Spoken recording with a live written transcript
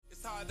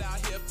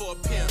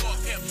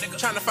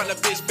Trying to find a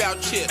bitch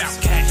bout chips.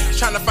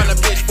 Trying to find a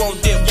bitch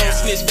won't dip, won't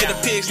snitch, get a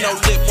pigs no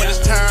lip when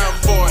it's time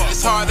for it.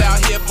 It's hard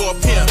out here for a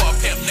pimp.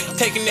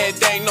 Taking that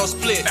thing, no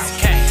splits.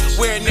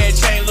 Wearing that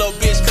chain, little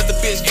bitch, cause the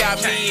bitch got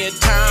me in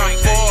time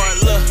for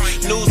it. Look,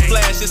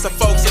 newsflash, it's a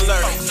folks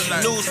alert.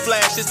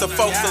 Newsflash, it's a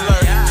folks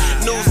alert.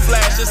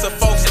 Newsflash, it's a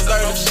folks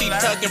alert. If she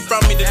tugging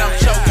from me, then I'm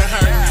choking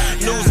her.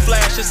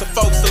 Newsflash, it's a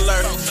folks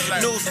alert.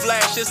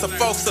 Newsflash, it's a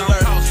folks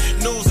alert.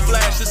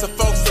 Newsflash, it's a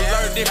folks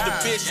alert. If the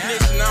bitch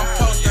snitching, I'm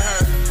posting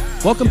her.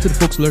 Welcome to the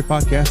Folks Alert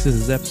Podcast. This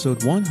is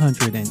episode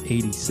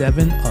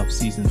 187 of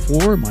season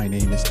 4. My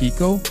name is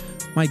Kiko.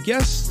 My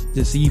guest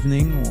this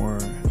evening, or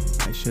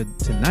I should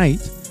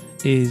tonight,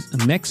 is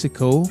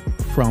Mexico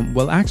from,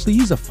 well, actually,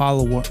 he's a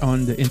follower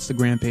on the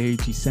Instagram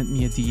page. He sent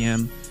me a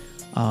DM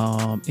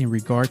in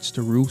regards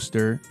to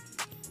Rooster.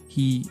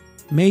 He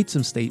made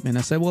some statement.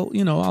 I said, well,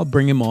 you know, I'll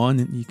bring him on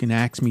and you can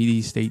ask me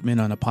these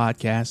statement on a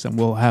podcast and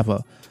we'll have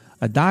a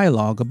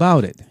dialogue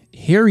about it.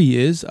 Here he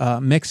is.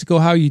 Mexico,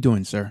 how are you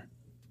doing, sir?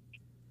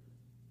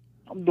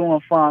 I'm doing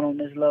fine on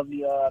this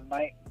lovely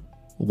night.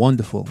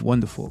 Wonderful,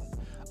 wonderful.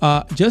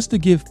 Just to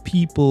give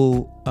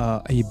people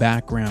a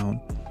background,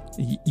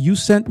 you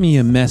sent me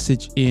a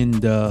message in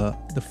the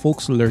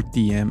Folks Alert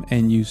DM,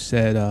 and you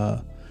said,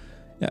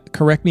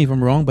 correct me if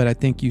I'm wrong, but I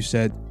think you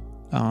said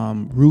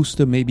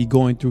Rooster may be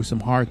going through some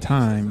hard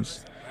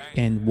times,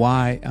 and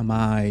why am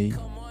I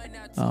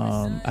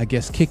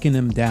guess kicking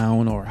him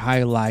down or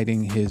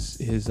highlighting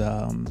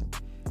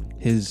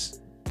his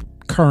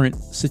current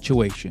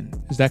situation.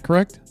 Is that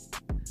correct?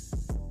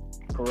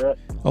 Correct.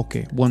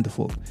 Okay,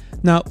 wonderful.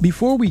 Now,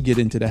 before we get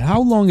into that, how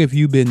long have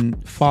you been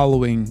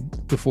following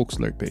the Folks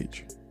Alert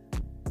page?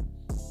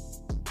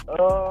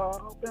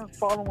 I've been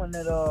following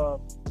it, I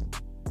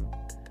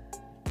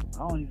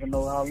don't even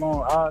know how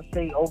long. I'd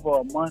say over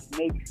a month,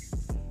 maybe.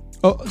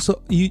 Oh,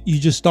 so you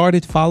just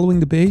started following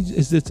the page?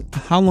 Is this,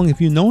 how long have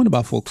you known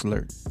about Folks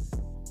Alert?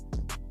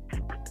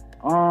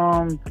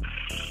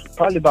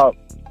 Probably about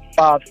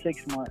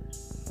 5-6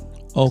 months.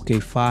 Okay,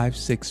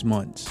 5-6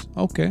 months.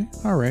 Okay,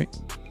 all right.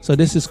 So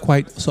this is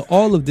so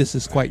all of this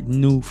is quite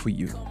new for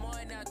you.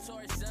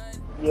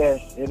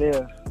 Yes, it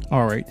is.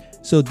 All right.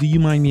 So do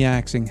you mind me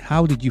asking,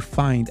 how did you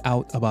find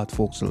out about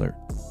Folks Alert?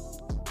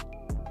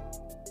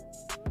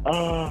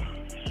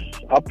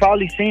 I've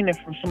probably seen it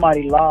from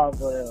somebody live,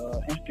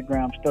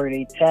 Instagram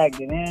story. They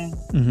tagged it in,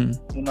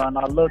 you know, and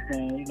I looked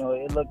and, you know,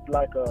 it looked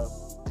like a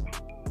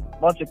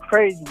bunch of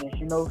craziness,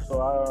 you know,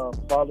 so I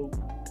followed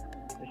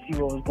to see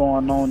what was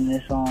going on in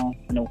this, you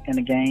know, in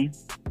the game.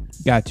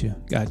 Gotcha.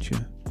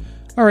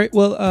 All right.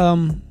 Well,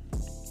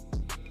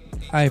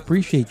 I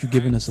appreciate you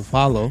giving us a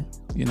follow,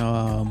 you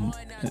know,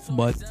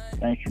 but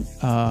thank you.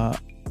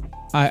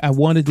 I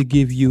wanted to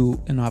give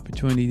you an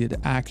opportunity to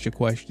ask your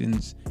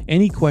questions.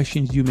 Any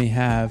questions you may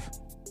have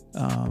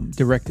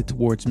directed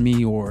towards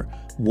me or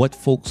what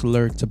Folks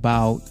Alert's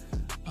about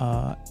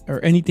or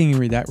anything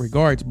in that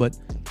regards. But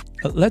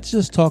let's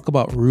just talk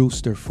about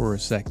Rooster for a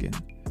second,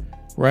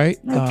 right?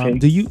 Okay.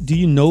 Do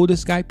you know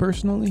this guy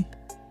personally?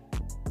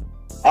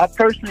 I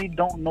personally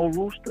don't know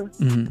Rooster.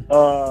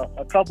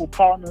 A couple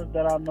partners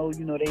that I know,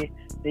 you know,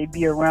 they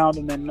be around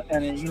him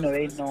and you know,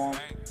 they know him.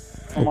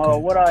 From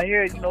what I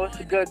hear, you know, it's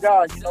a good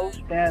guy, you know,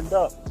 stand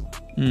up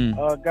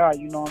guy,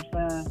 you know what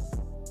I'm saying?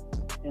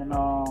 And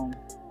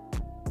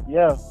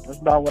yeah, that's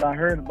about what I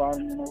heard about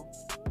him, you know.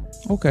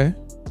 Okay.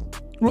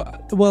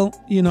 Well,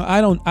 you know,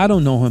 I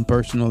don't know him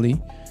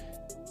personally.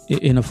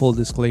 In a full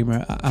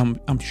disclaimer,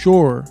 I'm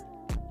sure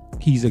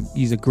he's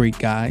a great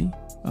guy.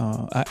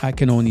 I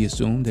can only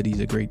assume that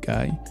he's a great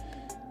guy.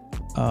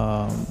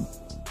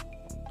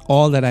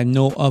 All that I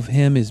know of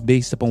him is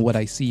based upon what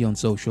I see on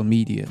social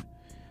media.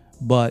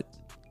 But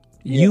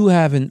you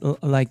haven't,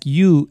 like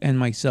you and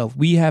myself,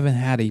 we haven't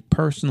had a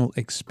personal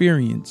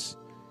experience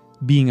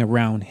being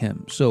around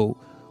him. So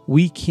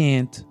we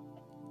can't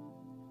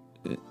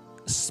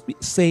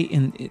say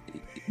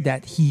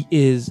that he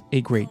is a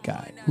great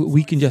guy.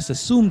 We can just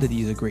assume that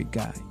he's a great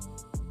guy.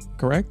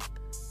 Correct?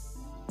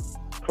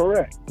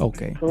 Correct.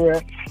 Okay.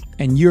 Correct.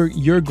 And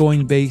you're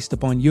going based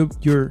upon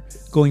you're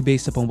going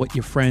based upon what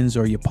your friends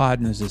or your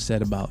partners have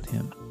said about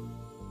him.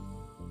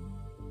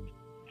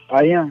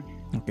 I am.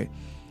 Okay.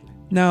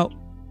 Now,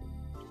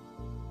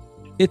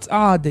 it's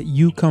odd that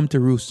you come to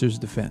Rooster's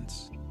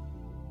defense.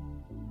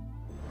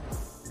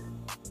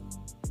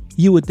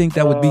 You would think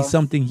that would be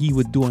something he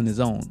would do on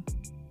his own.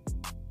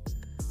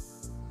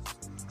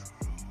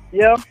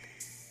 Yeah.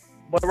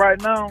 But right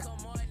now,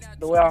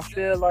 the way I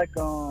feel like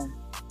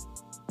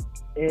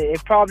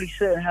it probably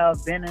shouldn't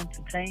have been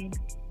entertained.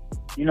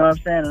 You know what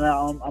I'm saying? And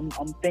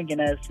I'm thinking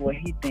that's what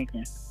he's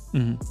thinking.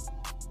 Mm-hmm.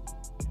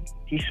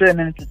 He shouldn't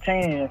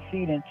entertain it and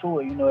feed into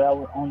it. You know, that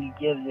would only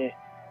give it,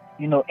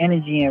 you know,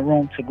 energy and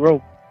room to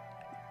grow.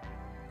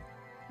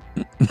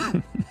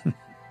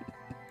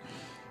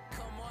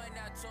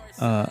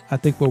 I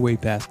think we're way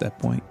past that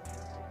point.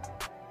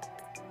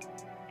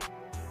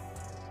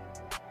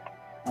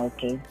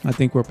 Okay. I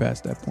think we're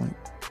past that point.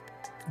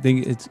 I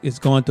think it's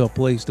gone to a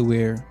place to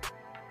where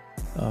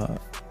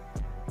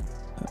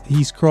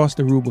He's crossed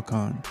the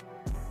Rubicon.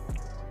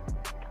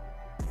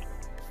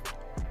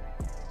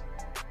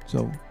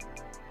 So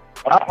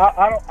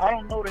I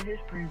don't know the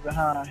history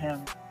behind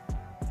him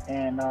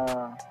and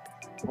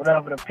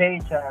whatever the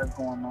page has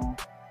going on.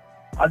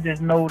 I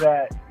just know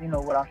that, you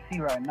know, what I see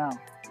right now.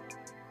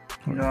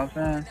 You know what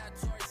I'm saying?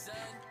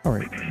 All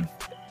right.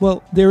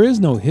 Well, there is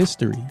no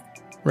history,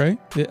 right?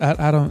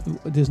 I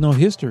don't. There's no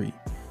history.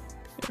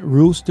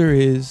 Rooster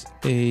is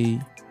a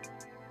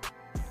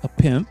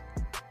pimp,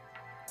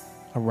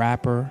 a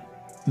rapper,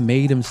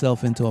 made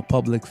himself into a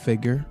public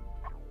figure,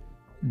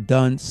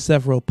 done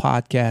several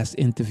podcast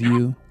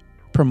interview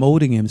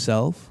promoting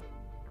himself.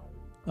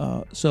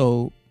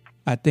 So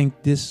I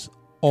think this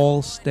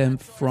all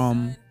stemmed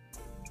from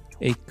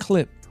a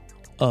clip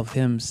of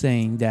him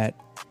saying that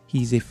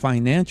he's a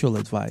financial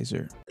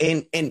advisor.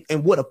 And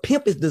what a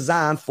pimp is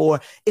designed for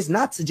is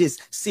not to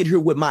just sit here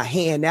with my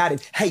hand out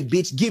and, hey,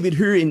 bitch, give it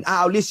her and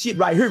all this shit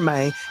right here,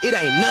 man. It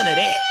ain't none of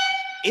that.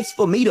 It's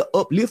for me to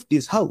uplift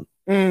this hoe.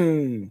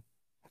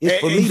 It's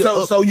for me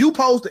to so you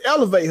supposed to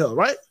elevate her,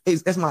 right?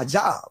 That's my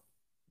job.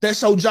 That's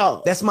your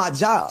job. That's my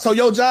job. So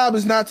your job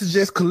is not to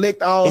just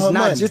collect all her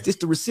money. It's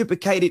to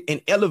reciprocate it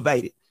and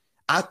elevate it.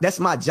 That's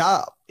my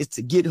job. Is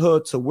to get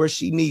her to where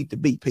she need to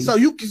be. People.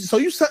 So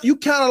you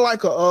kind of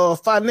like a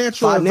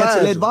financial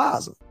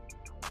advisor.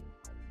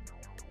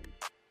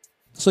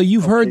 So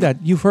you've heard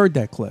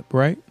that clip,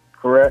 right?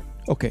 Correct.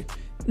 Okay.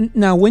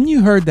 Now, when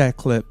you heard that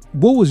clip,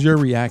 what was your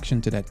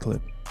reaction to that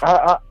clip?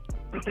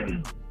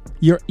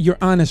 Your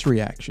honest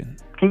reaction.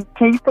 Can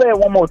you play it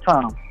one more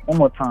time? One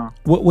more time.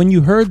 When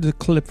you heard the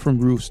clip from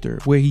Rooster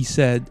where he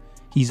said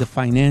he's a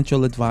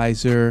financial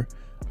advisor,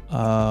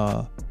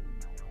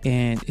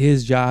 and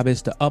his job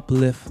is to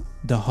uplift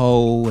the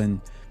hoe,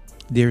 and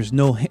there's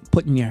no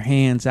putting your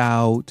hands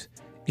out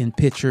in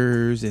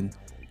pictures, and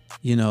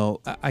you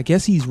know, I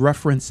guess he's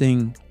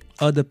referencing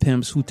other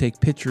pimps who take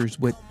pictures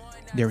with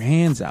their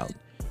hands out,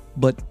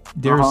 but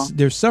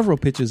there's several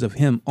pictures of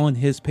him on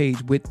his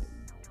page with,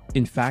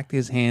 in fact,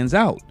 his hands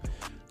out.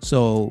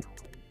 So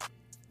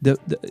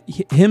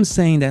him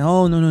saying that,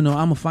 oh no,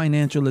 I'm a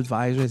financial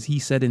advisor, as he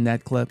said in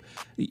that clip,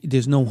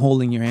 there's no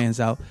holding your hands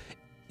out.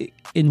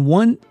 In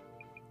one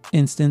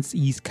instance,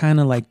 he's kind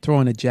of like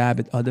throwing a jab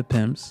at other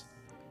pimps,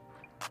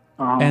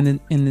 and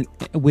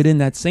within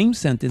that same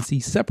sentence,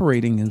 he's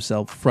separating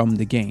himself from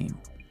the game.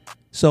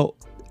 So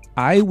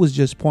I was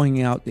just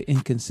pointing out the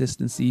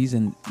inconsistencies,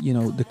 and you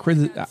know,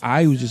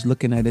 I was just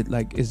looking at it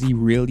like, is he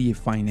really a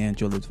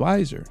financial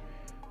advisor?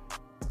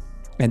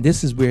 And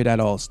this is where that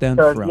all stems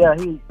from. Yeah,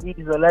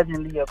 he's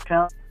allegedly a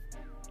pimp.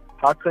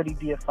 How could he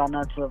be a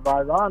financial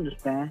advisor? I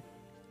understand.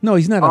 No,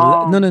 he's not.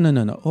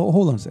 No.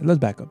 Hold on a second. Let's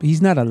back up.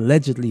 He's not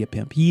allegedly a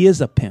pimp. He is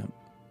a pimp.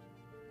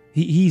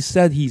 He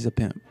said he's a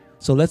pimp.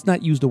 So let's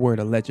not use the word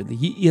allegedly.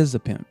 He is a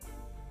pimp.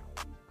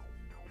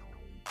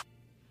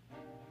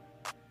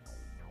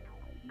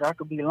 I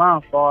could be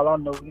lying for all I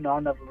know. You know, I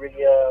never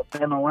really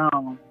been around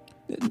him.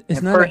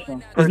 It's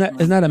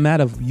not a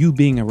matter of you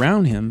being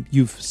around him.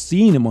 You've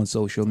seen him on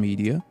social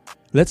media.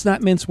 Let's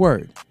not mince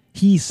word.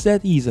 He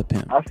said he's a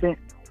pimp. I think.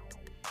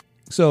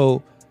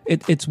 So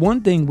it's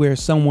one thing where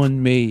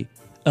someone may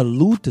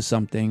allude to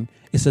something.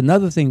 It's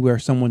another thing where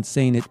someone's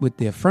saying it with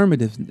the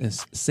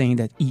affirmativeness, saying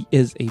that he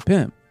is a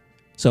pimp.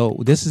 So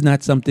this is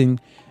not something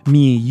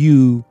me and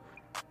you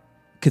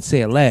could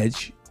say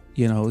allege.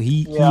 You know,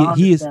 he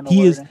is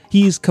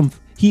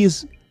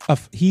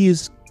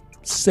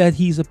said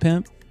he's a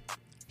pimp.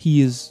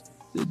 He has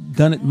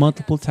done it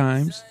multiple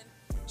times.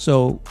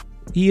 So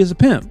he is a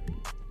pimp.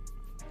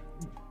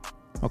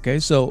 Okay,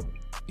 so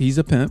he's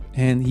a pimp,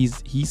 and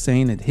he's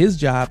saying that his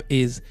job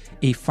is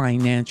a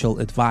financial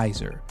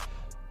advisor.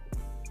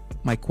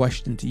 My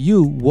question to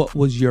you, what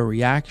was your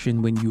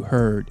reaction when you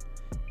heard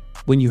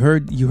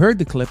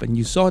the clip and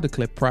you saw the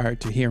clip prior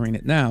to hearing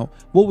it now?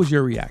 What was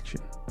your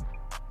reaction?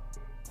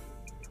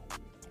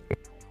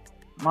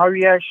 My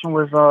reaction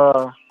was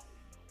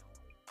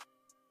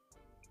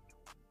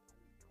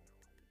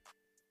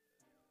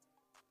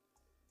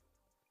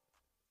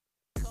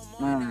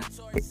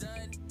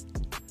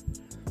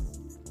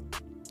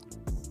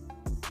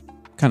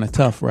kind of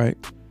tough, right?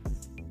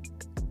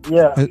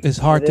 Yeah. It's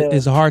hard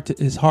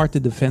to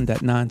defend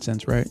that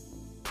nonsense, right?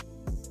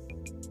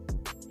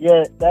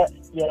 Yeah, that's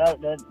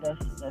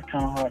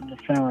kind of hard to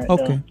defend right there.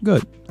 Okay,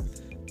 good.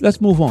 Let's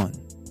move on.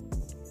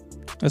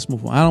 I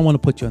don't want to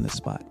put you on the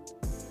spot.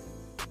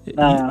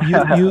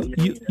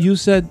 You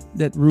said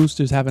that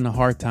Rooster's having a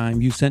hard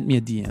time. You sent me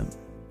a DM.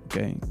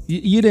 Okay,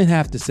 you didn't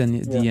have to send me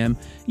a DM.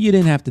 You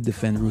didn't have to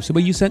defend Rooster,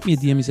 but you sent me a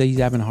DM. You said he's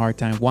having a hard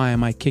time. Why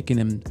am I kicking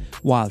him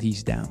while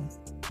he's down?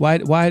 Why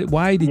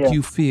did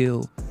you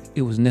feel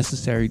it was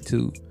necessary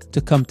to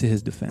come to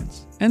his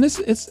defense? And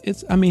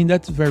it's I mean,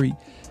 that's very,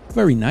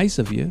 very nice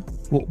of you.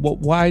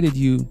 Why did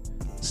you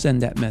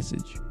send that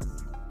message?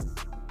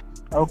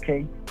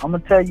 Okay, I'm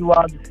gonna tell you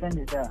why I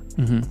defended that.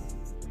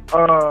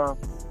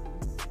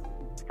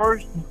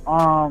 First,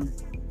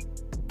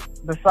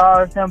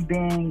 besides him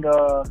being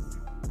a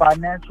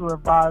financial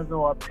advisor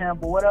or a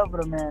pimp or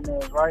whatever the man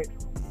is, right?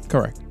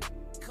 Correct.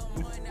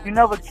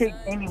 kick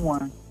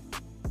anyone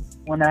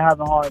when they're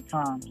having hard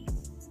times.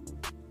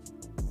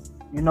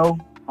 You know,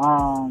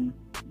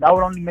 that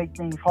would only make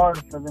things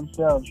harder for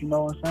themselves. You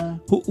know what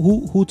I'm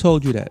saying? Who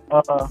told you that?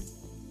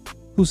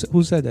 Who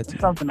said that to you?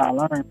 Something I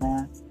learned,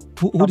 man.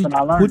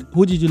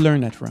 Who did you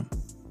learn that from?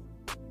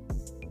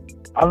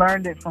 I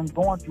learned it from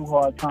going through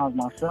hard times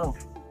myself.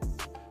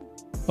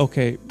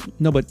 Okay,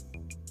 no, but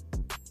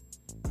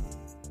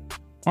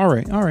all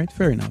right,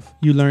 fair enough.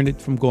 You learned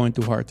it from going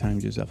through hard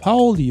times yourself. How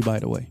old are you, by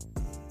the way?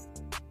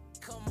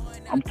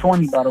 I'm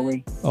 20, by the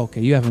way.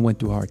 Okay, you haven't went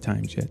through hard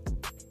times yet.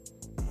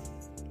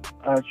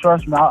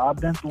 Trust me, I've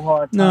been through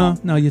hard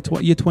times. No, you're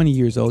 20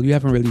 years old. You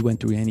haven't really went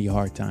through any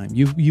hard time.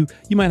 You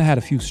might have had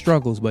a few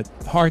struggles, but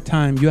hard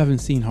time, you haven't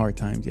seen hard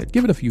times yet.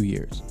 Give it a few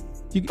years.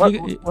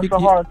 What's a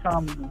hard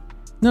time?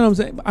 No, I'm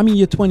saying,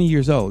 you're 20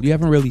 years old. You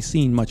haven't really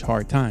seen much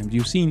hard times.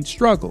 You've seen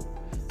struggle,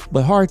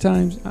 but hard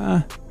times,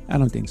 I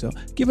don't think so.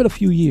 Give it a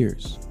few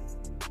years.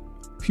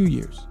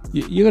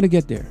 You're gonna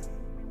get there.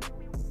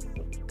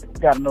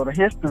 You gotta know the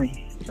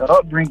history, the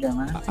upbringing,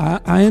 man.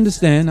 I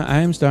understand,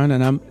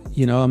 and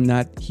I'm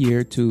not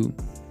here to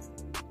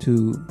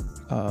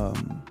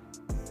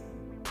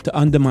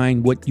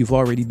undermine what you've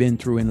already been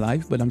through in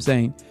life, but I'm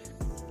saying,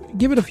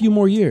 give it a few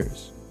more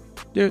years.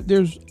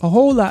 There's a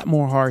whole lot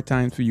more hard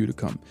times for you to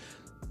come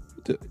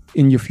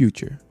in your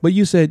future. But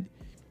you said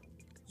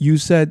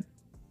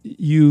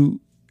you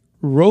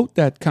wrote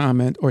that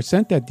comment or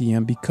sent that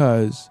DM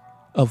because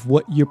of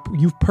what you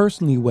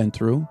personally went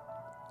through,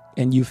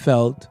 and you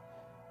felt,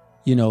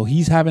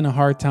 he's having a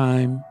hard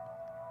time,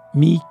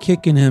 me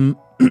kicking him,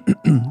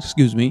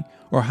 excuse me,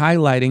 or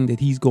highlighting that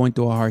he's going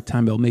through a hard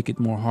time, it'll make it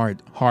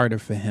harder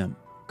for him.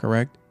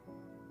 Correct?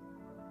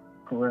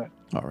 Correct.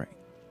 All right.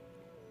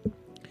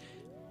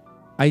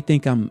 I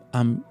think I'm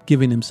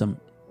giving him some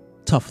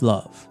tough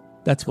love.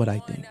 That's what I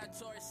think.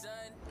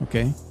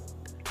 Okay?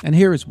 And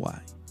here is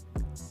why.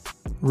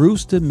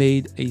 Rooster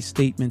made a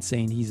statement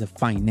saying he's a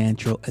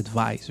financial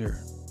advisor.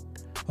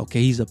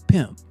 Okay, he's a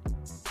pimp.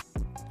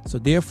 So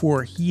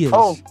therefore he is...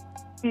 Oh,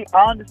 see,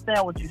 I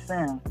understand what you're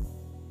saying.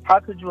 How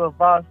could you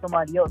advise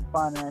somebody else's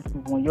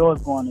finances when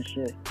yours going to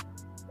shit?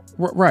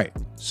 Right.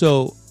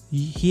 So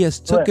he has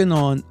taken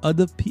on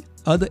other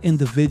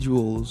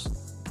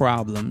individuals'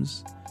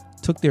 problems,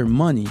 took their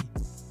money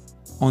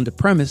on the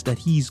premise that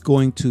he's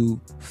going to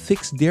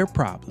fix their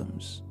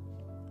problems,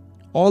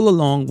 all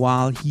along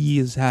while he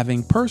is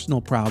having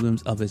personal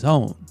problems of his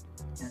own.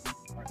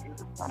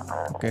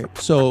 Okay,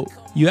 so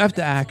you have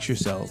to ask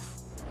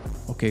yourself,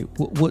 okay,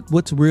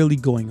 what's really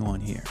going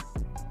on here?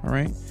 All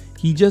right,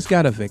 he just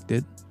got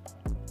evicted.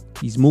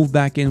 He's moved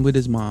back in with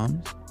his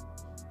mom,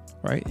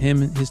 right?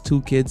 Him and his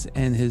 2 kids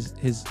and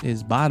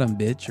his bottom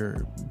bitch,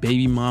 or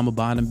baby mama,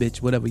 bottom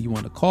bitch, whatever you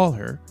want to call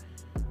her,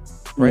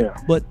 right? Yeah.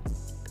 But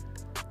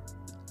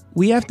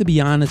we have to be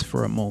honest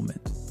for a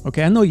moment.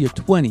 Okay, I know you're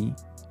 20,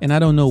 and I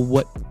don't know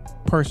what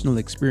personal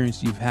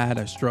experience you've had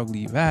or struggle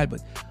you've had,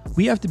 but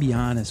we have to be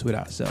honest with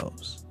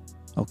ourselves.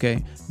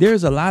 Okay,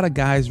 there's a lot of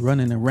guys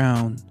running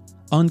around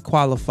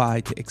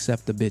unqualified to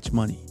accept the bitch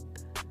money,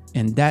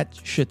 and that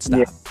should stop.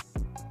 Yeah.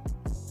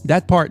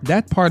 That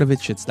part of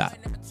it should stop.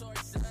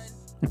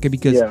 Okay,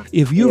 because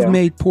if you've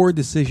made poor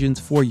decisions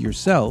for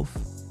yourself,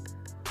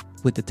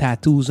 with the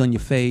tattoos on your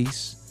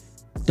face,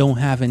 don't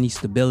have any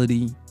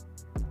stability,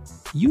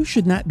 you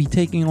should not be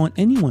taking on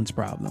anyone's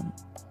problem.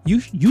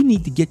 You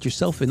need to get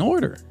yourself in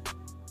order.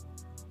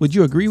 Would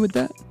you agree with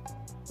that?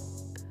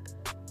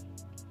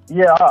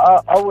 Yeah,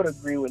 I would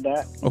agree with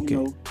that.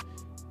 Okay.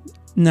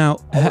 Now,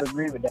 I would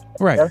agree with that.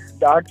 Right.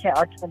 I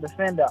can't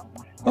defend that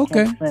one.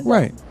 Okay.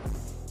 Right.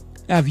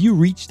 Have you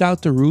reached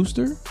out to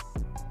Rooster?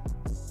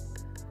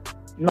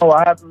 No,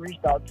 I haven't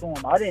reached out to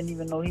him. I didn't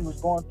even know he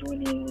was going through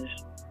any of this.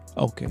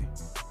 Okay.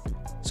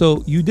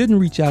 So you didn't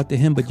reach out to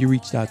him, but you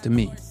reached out to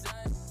me.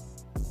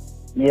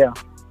 Yeah.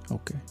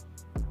 Okay.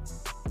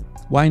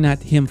 Why not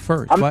him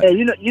first? I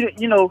mean,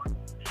 you know,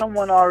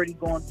 someone already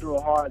going through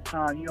a hard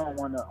time. You don't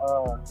want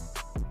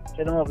to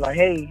hit them up like,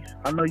 hey,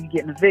 I know you're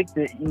getting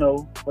evicted. You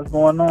know what's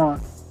going on,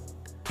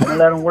 and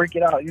let them work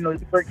it out. You know, you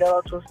work that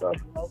out yourself.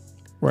 You know.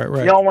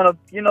 Right. You don't want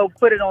to,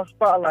 put it on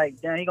spot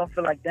like, damn, he gonna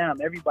feel like, damn,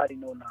 everybody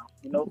know now.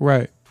 You know.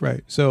 Right.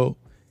 So,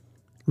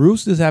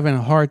 Rooster's having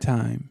a hard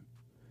time.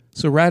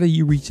 So rather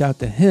you reach out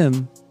to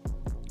him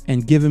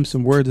and give him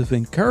some words of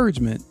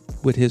encouragement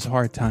with his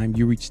hard time,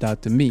 you reached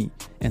out to me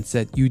and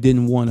said you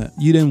didn't want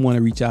to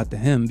reach out to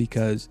him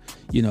because,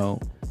 you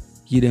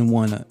didn't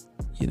want to,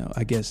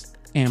 I guess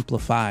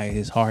amplify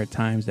his hard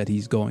times that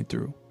he's going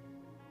through.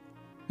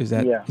 Is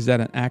that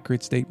an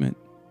accurate statement?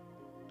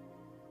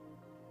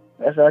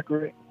 That's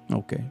accurate.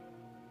 Okay.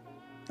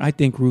 I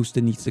think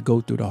Rooster needs to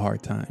go through the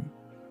hard time.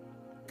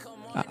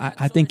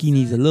 I think he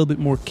needs a little bit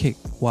more kick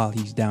while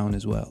he's down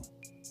as well.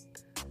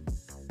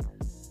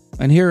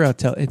 And here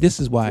this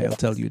is why I'll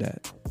tell you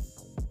that.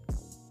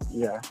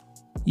 Yeah.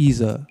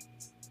 He's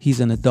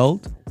an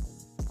adult.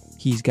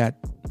 He's got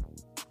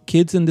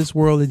kids in this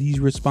world that he's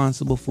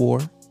responsible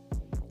for,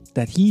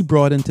 that he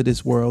brought into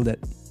this world that,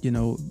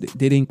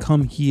 they didn't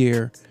come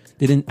here.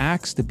 They didn't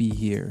ask to be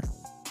here.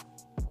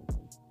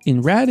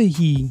 and rather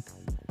he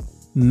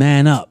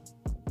man up.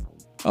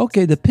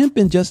 Okay, the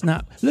pimping just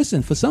not.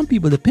 Listen, for some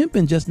people, the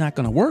pimping just not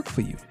gonna work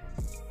for you.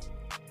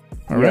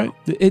 All right,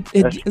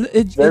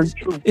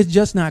 it's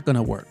just not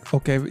gonna work.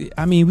 Okay,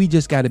 I mean, we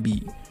just got to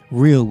be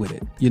real with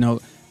it. You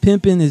know,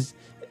 pimping it's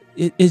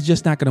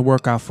just not gonna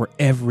work out for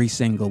every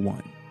single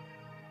one.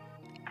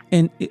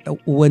 And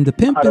when the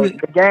pimping,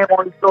 the game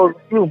only shows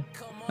a few.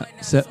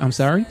 I'm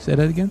sorry, say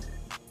that again.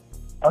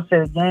 I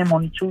said the game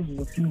only chooses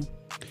a few.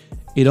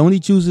 It only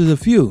chooses a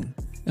few,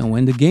 and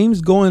when the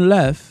game's going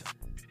left,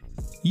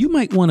 you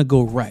might want to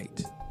go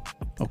right.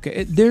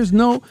 Okay, there's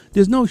no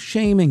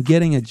shame in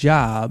getting a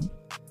job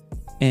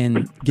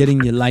and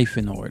getting your life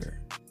in order,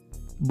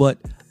 but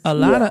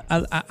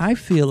I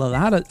feel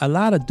a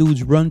lot of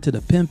dudes run to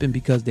the pimping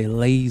because they're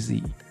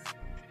lazy,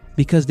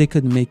 because they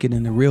couldn't make it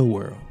in the real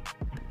world.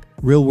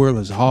 Real world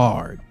is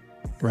hard,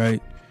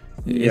 right?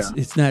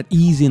 It's not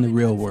easy in the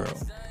real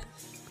world,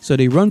 so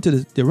they run to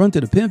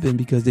the pimping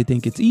because they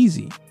think it's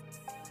easy,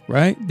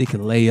 right? They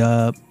can lay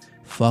up,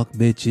 fuck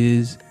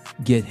bitches,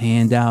 get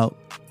handout.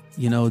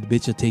 You know, the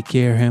bitch will take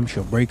care of him.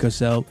 She'll break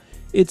herself.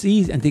 It's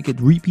easy, and they could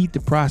repeat the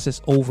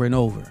process over and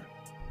over.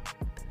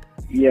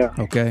 Yeah.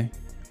 Okay,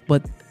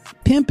 but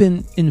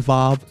pimping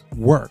involves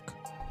work.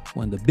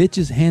 When the bitch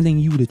is handing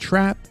you the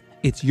trap,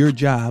 it's your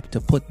job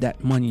to put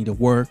that money to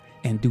work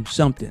and do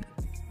something.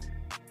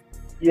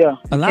 Yeah.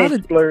 A lot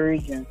of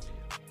splurge and,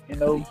 you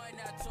know.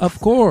 Of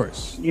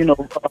course. You know,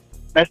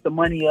 mess the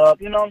money up.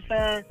 You know what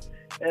I'm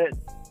saying?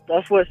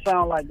 That's what it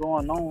sounds like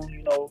going on.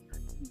 You know,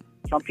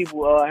 some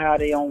people have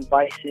their own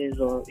vices,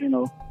 or you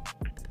know,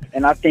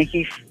 and I think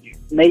he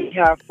may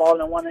have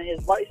fallen one of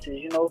his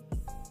vices. You know,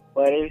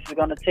 but it's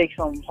gonna take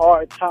some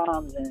hard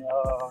times and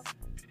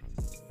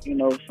you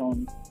know,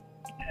 some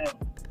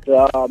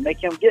to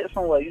make him get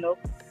somewhere. You know,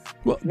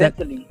 well,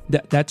 mentally.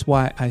 That's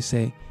why I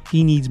say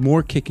he needs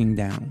more kicking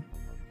down.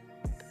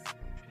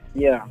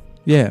 Yeah.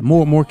 Yeah,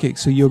 more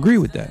kicks. So you agree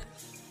with that?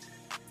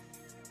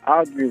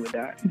 I agree with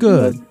that.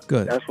 Good,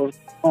 good. That's what.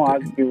 Oh, I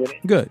agree with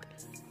it. Good,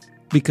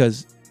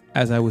 because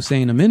as I was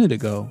saying a minute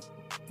ago,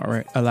 all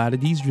right, a lot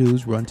of these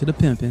dudes run to the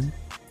pimping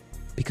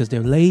because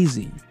they're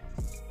lazy.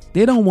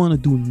 They don't want to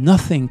do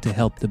nothing to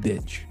help the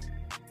bitch.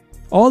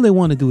 All they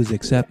want to do is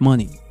accept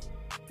money.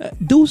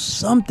 Do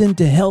something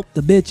to help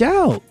the bitch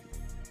out.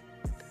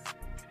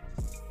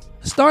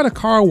 Start a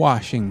car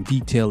washing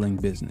detailing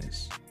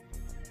business.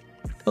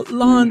 A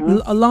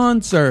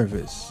lawn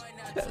service.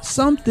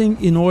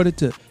 Something in order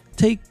to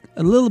take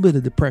a little bit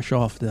of the pressure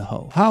off the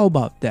hoe. How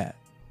about that?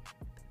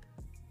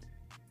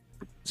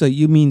 So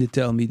you mean to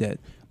tell me that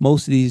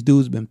most of these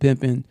dudes been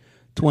pimping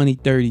 20,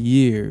 30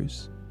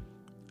 years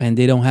and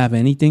they don't have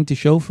anything to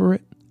show for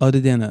it other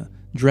than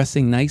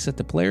dressing nice at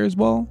the Players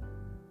Ball?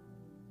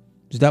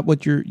 Is that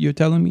what you're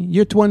telling me?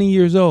 You're 20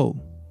 years old.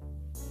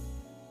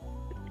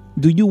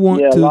 Do you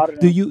want to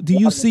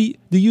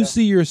do you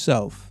see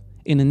yourself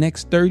in the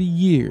next 30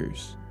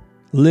 years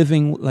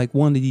living like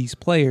one of these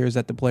players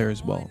at the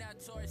Players Ball?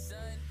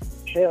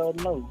 Hell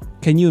no.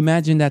 Can you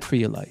imagine that for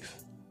your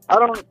life? I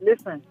don't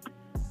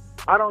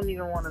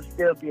even want to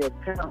still be a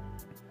pimp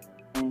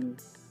in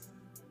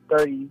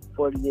 30,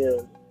 40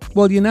 years.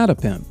 Well, you're not a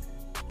pimp.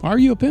 Are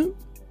you a pimp?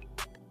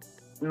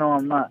 No,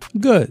 I'm not.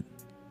 Good.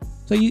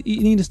 So you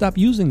need to stop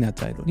using that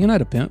title. You're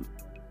not a pimp.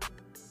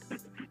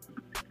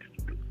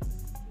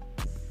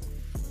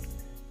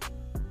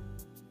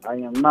 I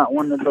am not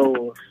one of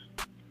those.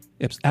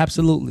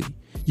 Absolutely.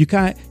 You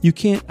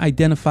can't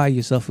identify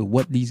yourself with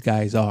what these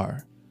guys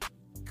are,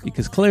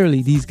 because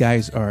clearly these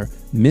guys are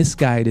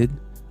misguided,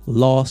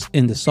 lost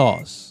in the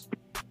sauce.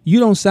 You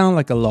don't sound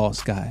like a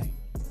lost guy.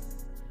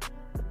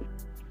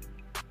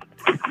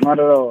 Not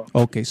at all.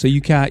 Okay, so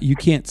you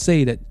can't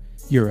say that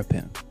you're a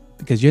pimp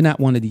because you're not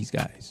one of these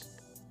guys.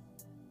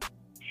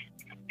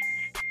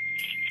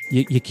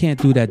 You can't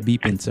do that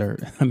beeping, sir.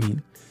 I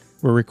mean,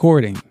 we're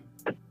recording.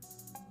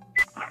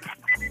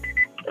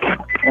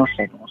 One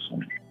second.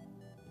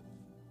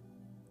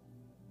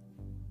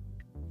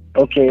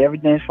 Okay,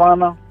 everything's fine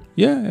now?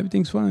 Yeah,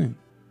 everything's fine.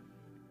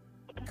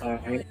 All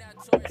right.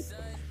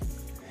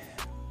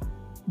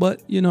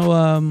 But, you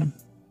know,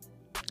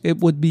 it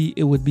would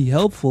be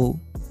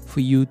helpful for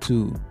you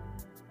to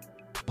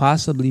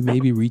possibly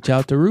maybe reach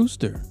out to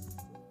Rooster.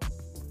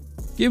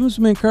 Give him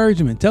some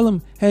encouragement. Tell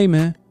him, hey,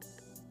 man,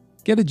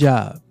 get a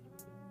job.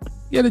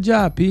 Get a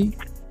job, P.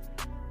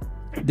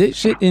 This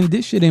shit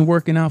ain't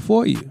working out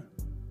for you.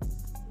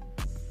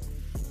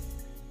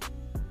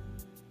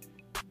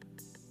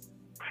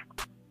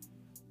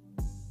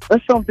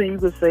 That's something you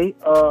could say,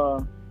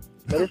 but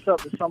it's up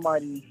to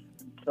somebody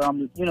to,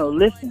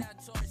 listen.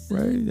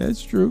 Right,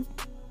 that's true.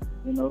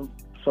 You know,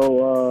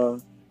 so,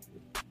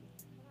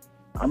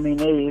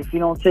 hey, if you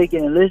don't take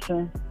it and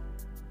listen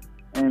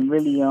and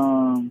really,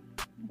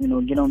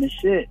 get on this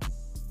shit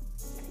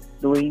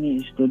the way he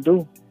needs to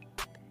do,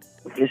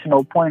 it's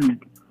no point in it.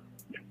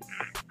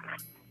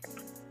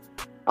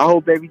 I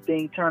hope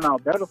everything turn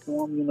out better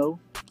for him, you know.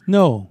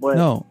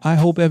 No, I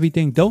hope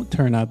everything don't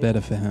turn out better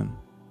for him.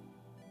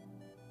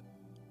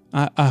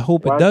 I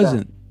hope it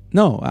doesn't.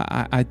 No,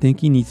 I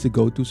think he needs to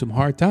go through some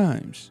hard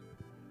times.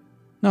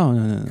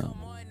 No.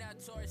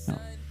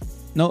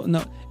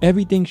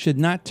 Everything should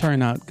not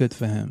turn out good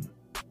for him.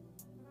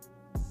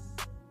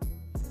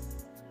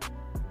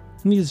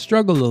 He needs to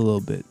struggle a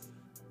little bit.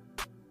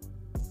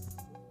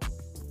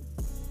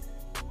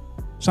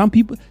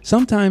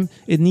 Sometimes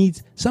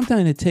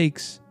it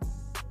takes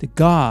the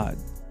God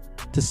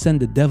to send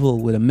the devil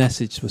with a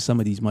message for some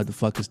of these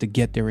motherfuckers to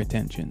get their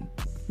attention.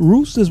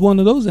 Roos is one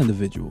of those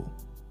individuals.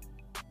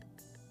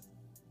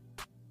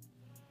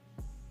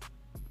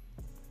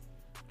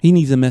 He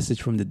needs a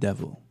message from the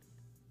devil.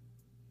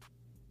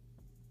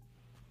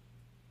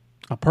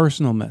 A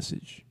personal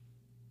message.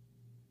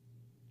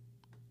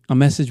 A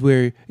message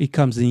where he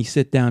comes and he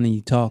sit down and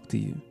he talk to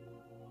you.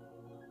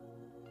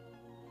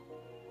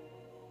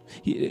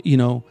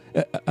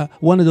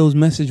 One of those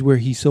messages where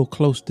he's so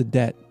close to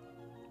death,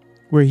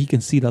 where he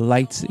can see the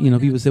lights.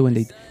 People say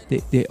when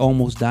they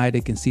almost die,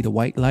 they can see the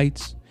white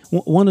lights.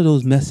 One of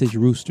those message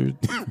Rooster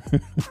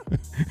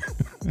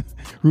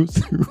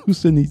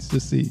needs to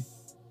see.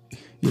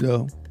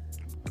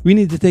 We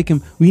need to take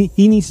him.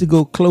 He needs to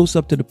go close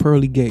up to the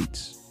pearly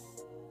gates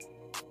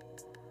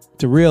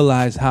to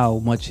realize how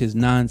much his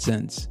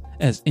nonsense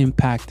has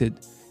impacted,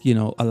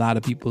 a lot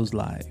of people's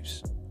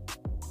lives.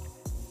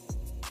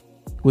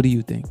 What do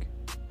you think?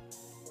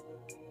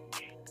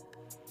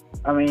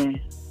 I mean,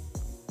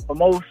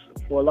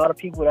 for a lot of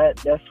people,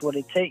 that's what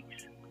it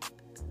takes.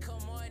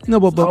 No,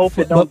 but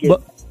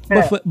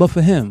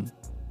for him,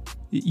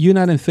 you're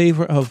not in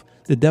favor of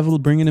the devil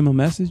bringing him a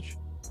message?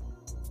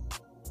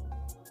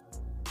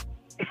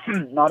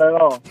 Not at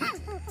all.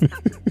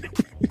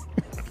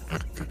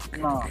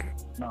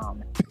 No,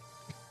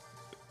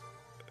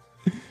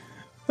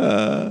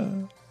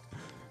 man.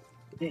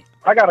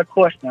 I got a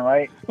question,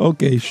 right?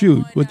 Okay,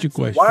 shoot. What's your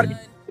question? Why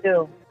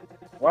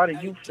do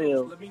you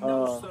feel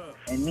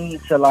a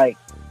need to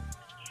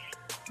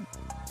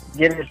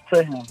get this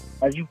to him,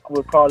 as you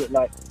would call it,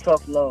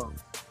 tough love?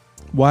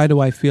 Why do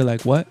I feel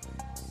like what?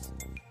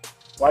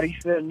 Why do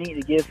you feel the need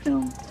to give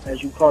him,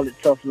 as you call it,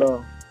 tough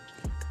love?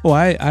 Oh,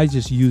 I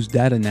just use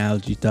that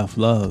analogy, tough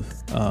love.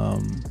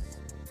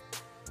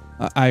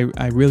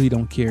 I really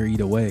don't care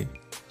either way.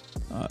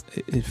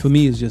 For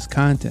me, it's just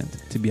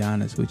content. To be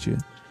honest with you,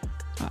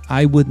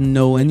 I wouldn't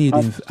know any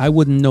of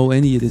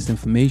this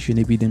information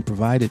if he didn't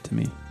provide it to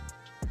me.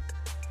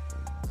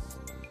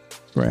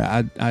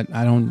 Right?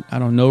 I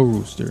don't know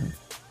Rooster.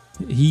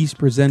 He's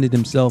presented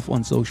himself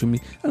on social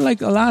media. And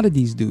like a lot of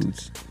these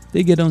dudes,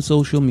 they get on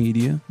social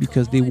media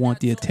because they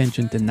want the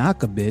attention to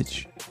knock a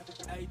bitch.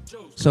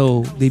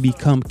 So they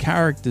become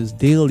characters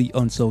daily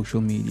on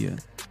social media,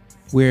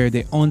 where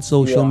they're on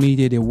social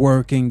media, they're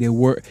working,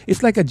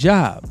 it's like a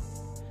job.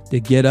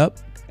 They get up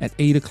at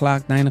 8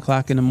 o'clock, 9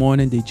 o'clock in the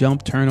morning, they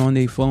jump, turn on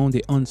their phone,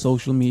 they're on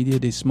social media,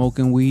 they're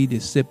smoking weed,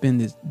 they're sipping,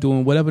 they're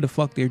doing whatever the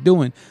fuck they're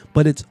doing.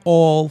 But it's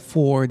all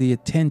for the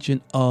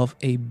attention of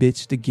a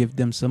bitch to give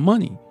them some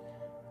money.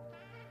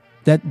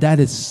 That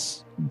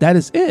is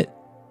it.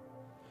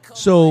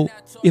 So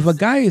if a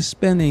guy is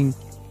spending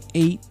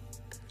 8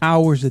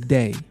 hours a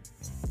day,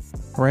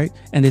 right?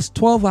 And it's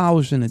 12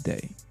 hours in a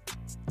day.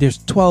 There's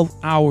 12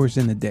 hours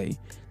in a day,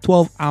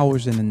 12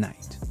 hours in a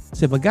night.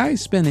 So if a guy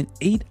is spending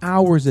 8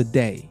 hours a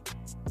day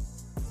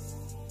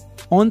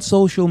on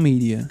social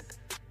media,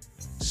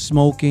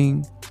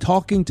 smoking,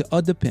 talking to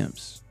other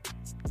pimps,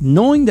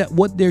 knowing that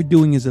what they're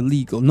doing is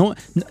illegal,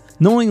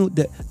 knowing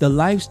that the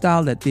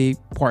lifestyle that they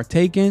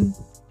partake in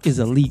is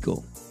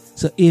illegal.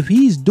 So if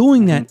he's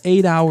doing that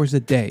 8 hours a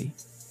day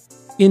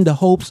in the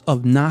hopes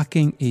of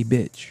knocking a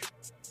bitch,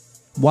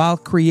 while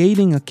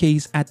creating a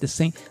case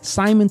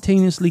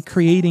simultaneously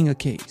creating a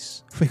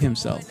case for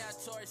himself,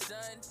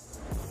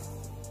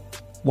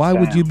 why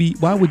would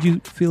you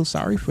feel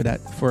sorry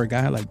for a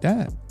guy like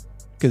that?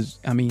 Because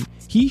I mean,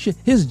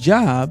 his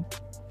job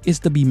is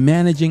to be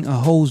managing a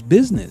hoe's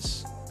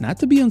business, not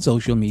to be on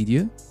social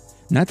media,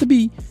 not to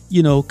be,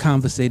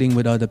 conversating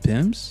with other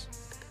pimps.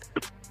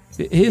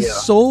 His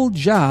sole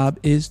job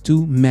is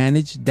to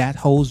manage that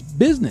hoe's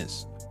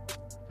business.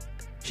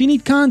 She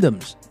need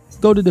condoms.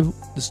 Go to the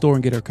store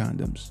and get her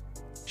condoms.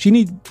 She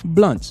need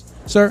blunts.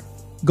 Sir,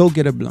 go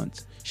get her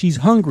blunts. She's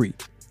hungry.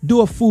 Do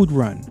a food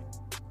run.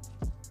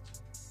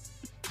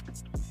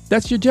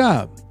 That's your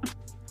job.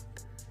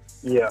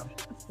 Yeah.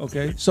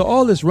 Okay. So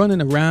all this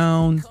running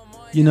around,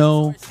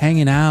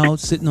 hanging out,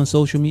 sitting on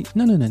social media.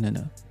 No.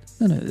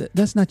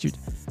 That's not your.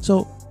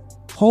 So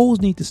hoes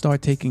need to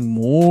start taking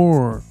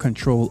more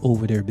control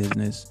over their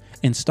business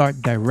and start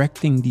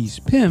directing these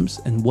pimps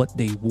and what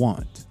they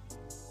want.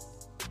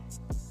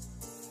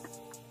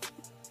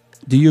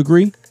 Do you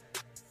agree?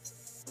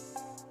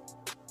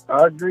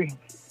 I agree.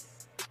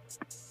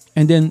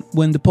 And then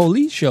when the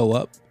police show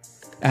up,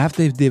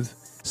 after they've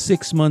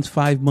 6 months,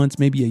 5 months,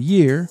 maybe a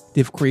year,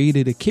 they've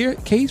created a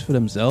case for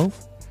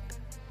themselves,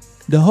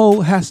 the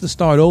hoe has to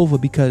start over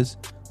because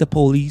the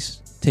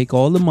police take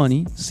all the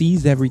money,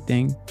 seize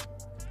everything.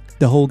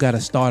 The hoe got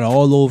to start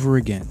all over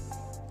again.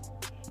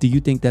 Do you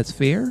think that's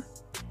fair?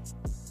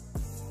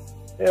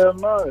 Hell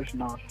no, it's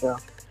not fair.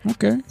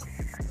 Okay.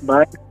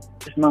 But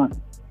it's not.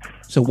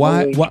 So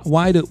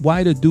why do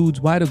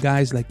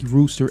guys like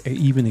Rooster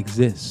even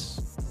exist?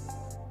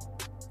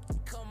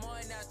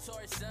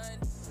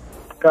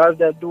 Guys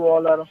that do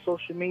all that on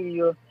social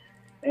media,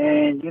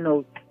 and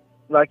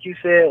like you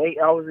said, 8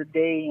 hours a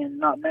day and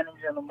not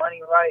managing the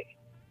money right.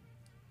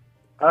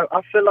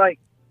 I feel like,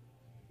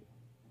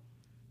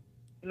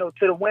 to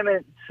the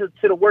women, to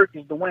the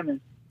workers, the women,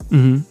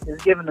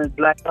 it's giving a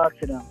black eye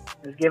to them.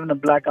 It's giving a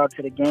black eye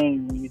to the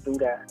game when you do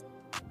that.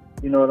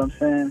 You know what I'm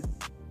saying?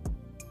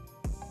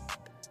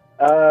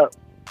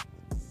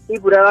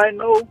 People that I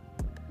know,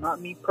 not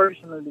me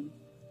personally,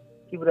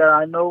 people that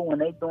I know, when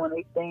they doing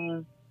their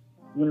thing,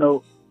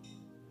 you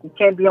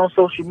can't be on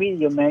social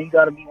media, man. You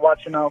got to be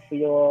watching out for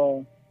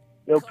your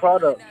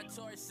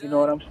products. You know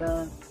what I'm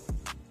saying?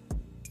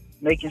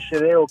 Making sure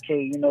they're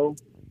okay,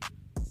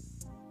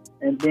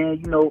 And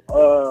then, you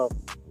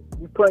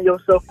putting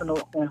yourself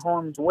in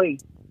harm's way,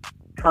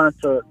 trying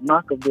to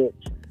knock a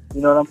bitch.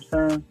 You know what I'm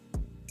saying?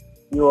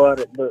 You are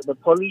the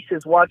police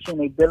is watching.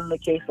 They building the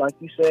case, like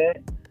you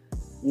said.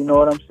 You know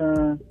what I'm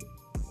saying?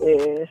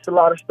 It's a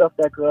lot of stuff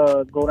that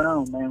could go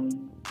down,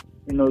 man.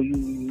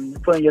 You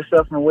putting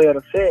yourself in the way of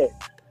the feds.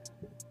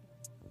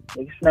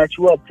 They can snatch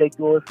you up, take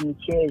you away from your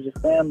kids, your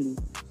family,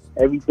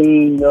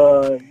 everything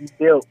you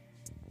built.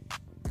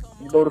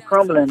 You go to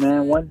crumbling,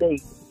 man, one day. You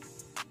know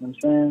what I'm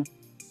saying?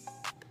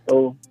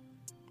 So,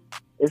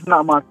 it's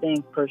not my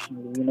thing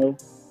personally,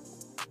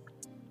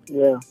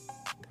 Yeah.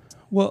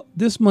 Well,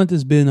 this month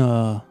has been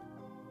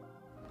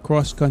Operation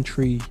Cross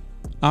Country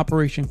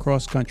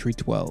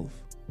 12.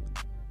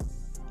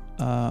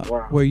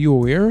 Wow. Were you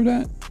aware of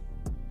that?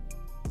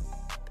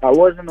 I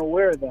wasn't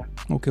aware of that.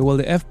 Okay, well,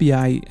 the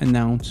FBI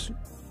announced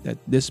that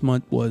this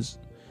month was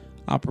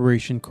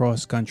Operation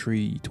Cross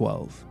Country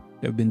 12.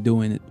 They've been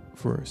doing it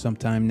for some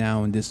time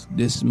now, and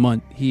this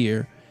month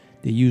here,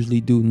 they usually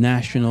do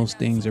national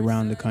things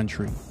around the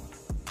country.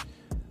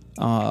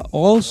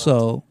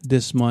 Also,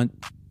 this month,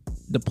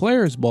 the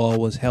Players Ball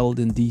was held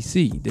in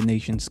D.C., the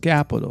nation's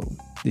capital.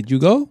 Did you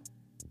go?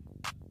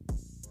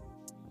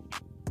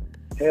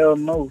 Hell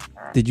no.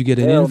 Did you get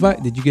an invite?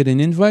 No. Did you get an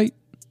invite?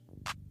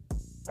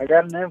 I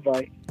got an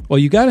invite. Oh,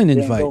 you got an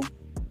invite.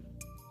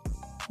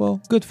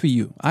 Well, good for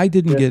you. I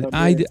didn't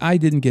I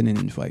didn't get an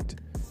invite.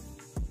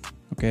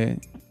 Okay,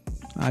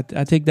 I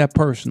take that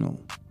personal.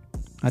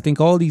 I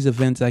think all these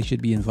events I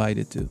should be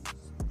invited to.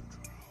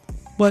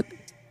 But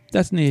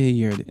that's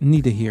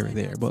neither here or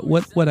there. But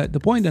the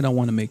point that I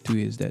want to make to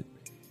you is that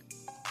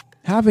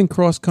having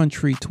Cross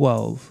Country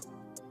 12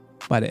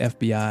 by the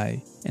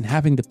FBI and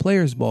having the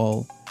Players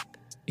Ball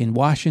in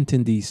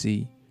Washington,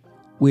 D.C.,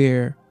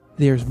 where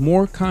there's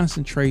more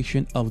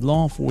concentration of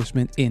law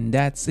enforcement in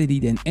that city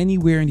than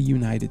anywhere in the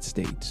United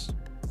States.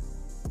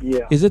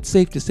 Yeah. Is it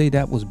safe to say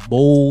that was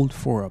bold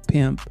for a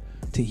pimp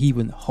to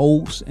even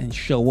host and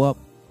show up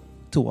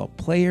to a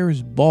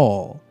Players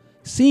Ball,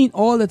 seeing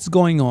all that's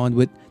going on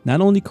with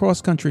not only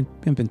Cross Country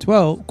Pimpin'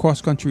 12,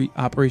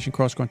 Operation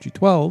Cross Country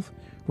 12,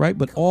 right?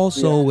 But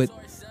also with,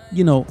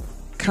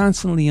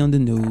 constantly on the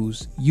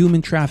news,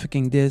 human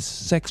trafficking this,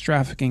 sex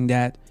trafficking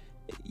that.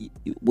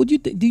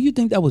 Do you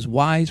think that was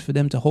wise for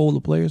them to hold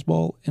the Players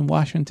Ball in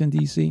Washington,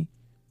 D.C.?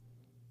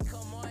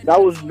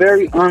 That was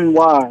very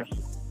unwise.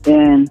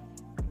 And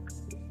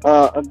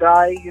a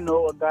guy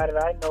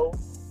that I know,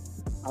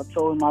 I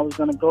told him I was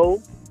going to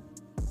go.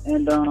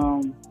 And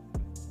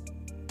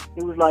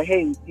he was like,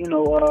 hey,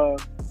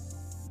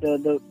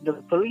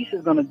 the police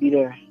is going to be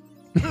there.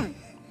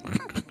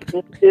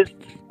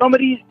 Some of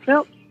these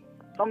pimps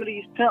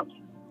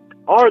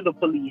are the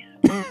police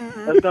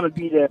that's going to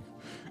be there.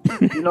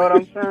 You know what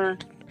I'm saying?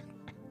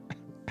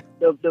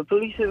 The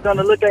police is going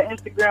to look at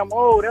Instagram.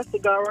 Oh, that's the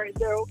guy right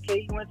there.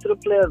 Okay, he went to the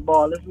Players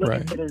Ball. Let's look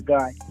into this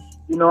guy.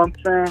 You know what I'm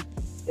saying?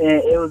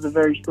 And it was a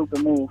very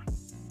stupid move.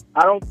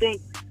 I don't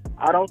think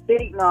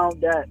now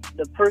that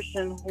the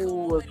person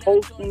who was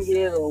hosting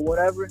it or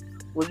whatever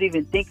was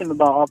even thinking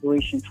about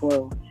Operation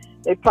 12.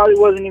 They probably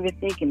wasn't even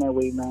thinking that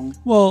way, man.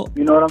 Well,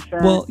 you know what I'm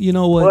saying? Well, you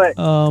know what?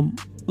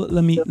 But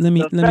let me. The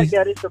fact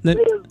that it's a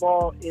Players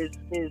Ball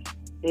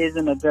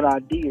isn't a good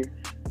idea.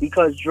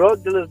 Because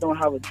drug dealers don't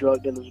have a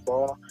drug dealer's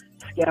ball.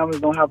 Scammers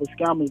don't have a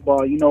scammer's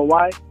ball. You know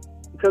why?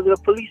 Because the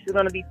police is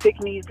going to be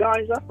picking these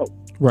guys out.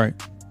 Right.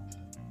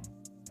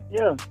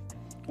 Yeah.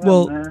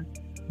 Well, man.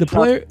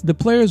 The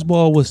Players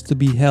Ball was to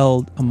be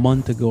held a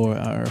month ago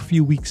or a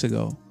few weeks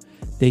ago.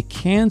 They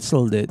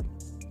canceled it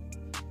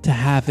to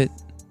have it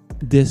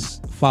this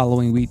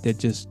following week that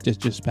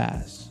just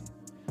passed.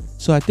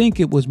 So I think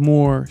it was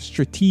more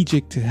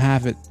strategic to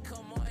have it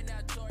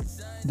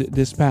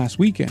this past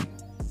weekend.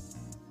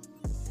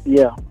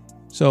 Yeah.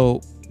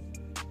 So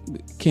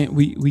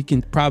we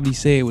can probably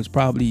say it was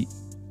probably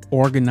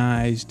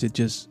organized to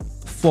just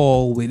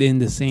fall within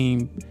the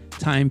same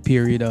time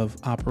period of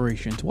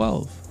Operation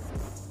 12.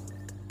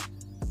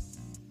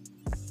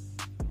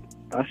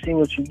 I see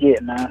what you're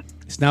getting at.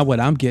 It's not what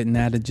I'm getting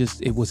at.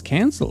 It was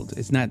canceled.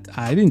 It's not.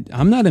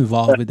 I'm not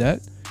involved with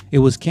that. It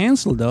was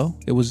canceled though.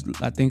 It was.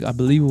 I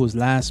believe it was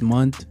last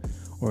month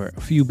or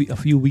a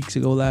few weeks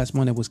ago, last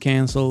month, it was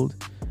canceled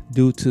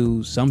due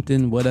to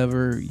something,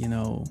 whatever, you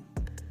know.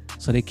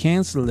 So they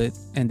canceled it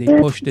and they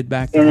pushed it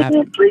back to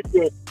happen.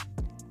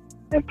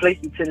 And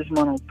placed it to this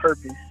month on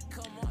purpose.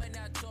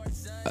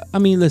 I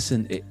mean,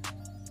 listen,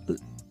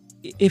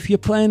 if you're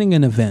planning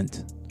an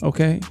event,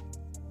 okay,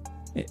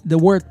 the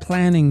word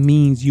planning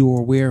means you're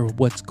aware of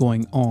what's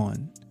going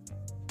on,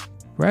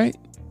 right?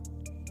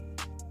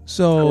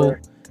 So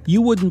Correct.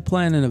 you wouldn't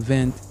plan an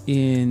event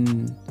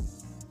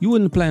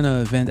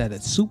at a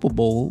Super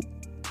Bowl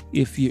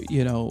if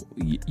you're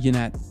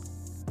not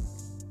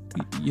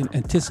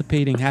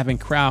anticipating having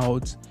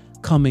crowds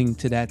coming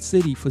to that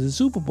city for the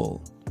Super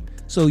Bowl.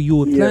 So you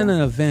would plan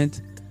an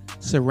event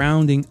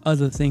surrounding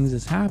other things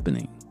that's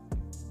happening.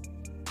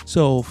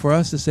 So for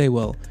us to say,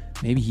 well,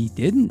 maybe he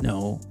didn't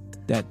know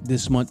that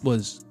this month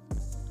was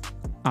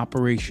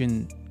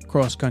Operation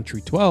Cross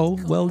Country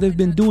 12. Well, they've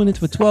been doing it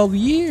for 12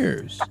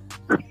 years.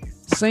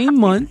 Same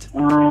month,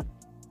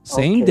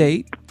 same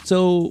date.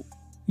 So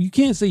you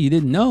can't say you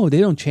didn't know. They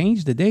don't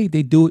change the date.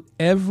 They do it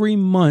every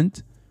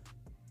month.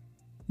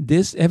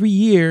 Every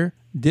year,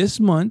 this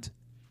month.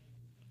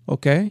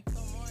 Okay?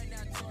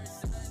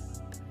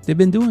 They've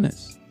been doing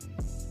this.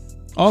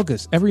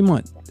 August, every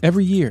month,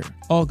 every year.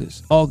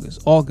 August,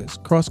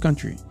 cross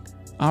country.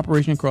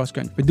 Operation Cross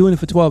Country. We're doing it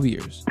for 12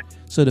 years.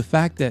 So the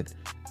fact that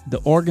the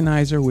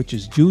organizer, which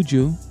is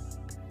Juju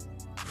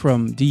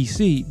from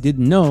DC,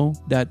 didn't know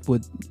that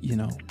would,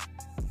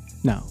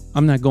 no,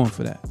 I'm not going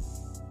for that.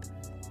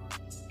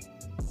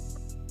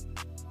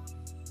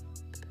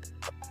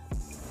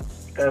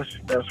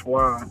 That's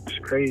wild. It's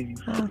crazy.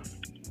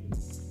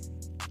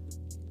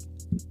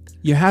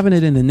 You're having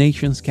it in the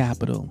nation's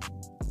capital.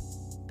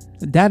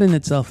 That in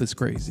itself is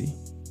crazy.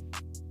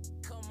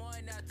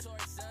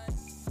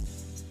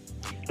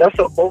 That's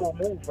a bold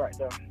move right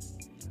there.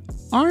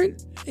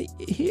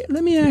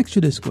 Let me ask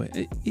you this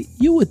question.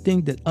 You would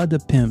think that other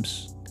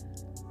pimps,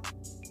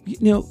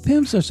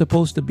 pimps are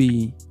supposed to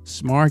be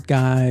smart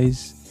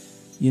guys,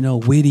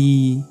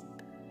 witty.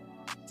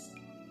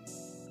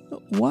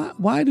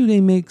 Why do they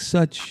make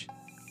such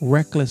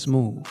reckless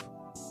move?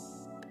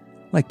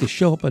 Like to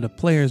show up at a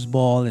player's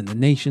ball in the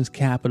nation's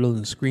capital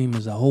and scream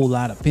there's a whole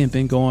lot of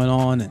pimping going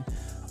on and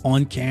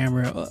on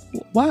camera.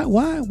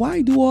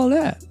 Why do all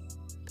that?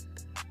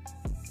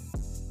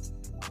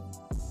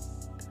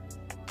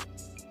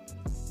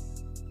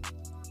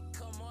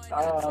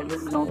 I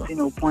really don't see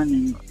no point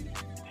in it.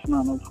 It's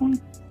not no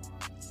point.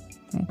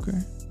 Okay.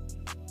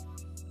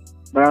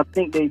 But I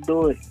think they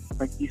do it,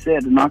 like you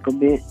said, to knock a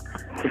bit,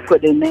 to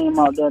put their name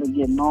out there to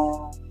get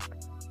known.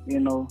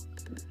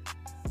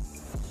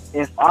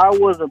 If I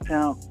was a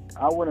pimp,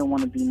 I wouldn't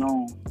want to be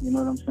known. You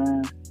know what I'm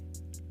saying?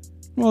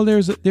 Well,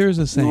 there's a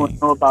saying. You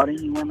wouldn't know about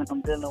any women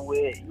I'm dealing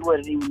with. You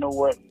wouldn't even know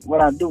what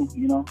I do.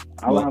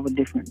 I would have a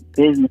different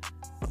business.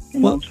 You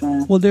know what I'm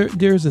saying? Well,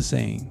 there's a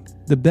saying.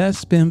 The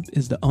best pimp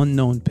is the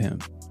unknown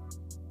pimp.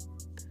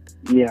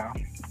 Yeah.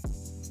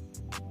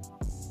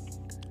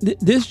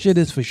 This shit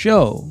is for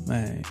show,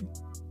 man.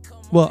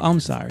 Well, I'm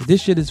sorry.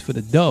 This shit is for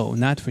the dough,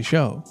 not for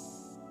show.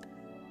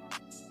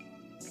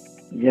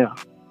 Yeah.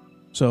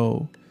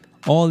 So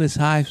all this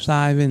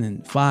high-fiving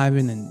and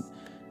fiving and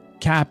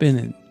capping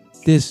and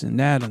this and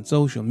that on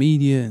social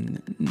media,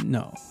 and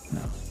no.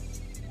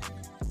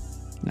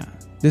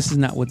 This is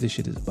not what this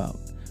shit is about.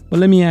 But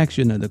let me ask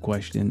you another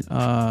question.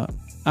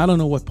 I don't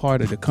know what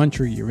part of the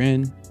country you're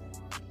in,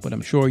 but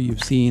I'm sure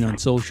you've seen on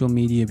social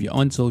media. If you're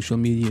on social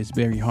media, it's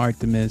very hard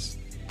to miss.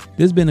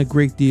 There's been a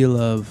great deal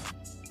of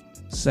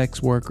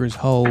sex workers,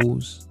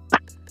 hoes,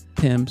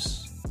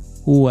 pimps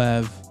who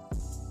have,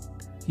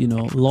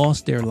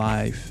 lost their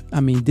life.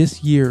 I mean,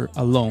 this year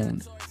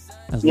alone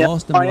has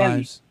lost their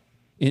lives.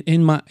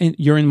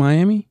 You're in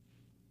Miami?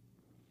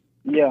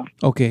 Yeah.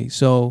 Okay,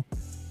 so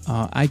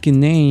I can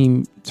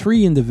name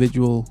 3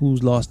 individuals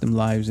who's lost their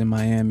lives in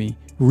Miami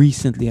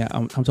recently.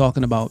 I'm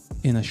talking about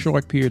in a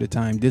short period of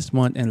time, this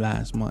month and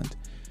last month.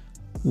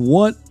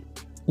 What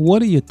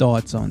are your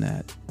thoughts on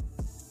that?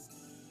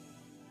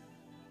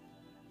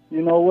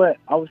 You know what?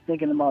 I was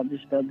thinking about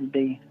this the other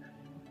day.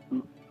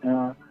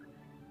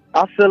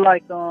 I feel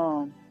like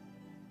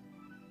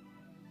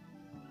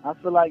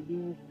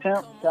these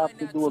pimps have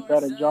to do a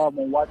better job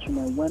on watching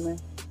their women.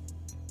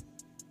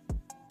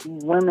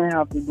 These women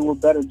have to do a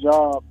better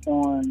job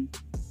on,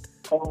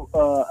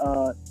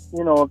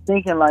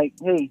 thinking like,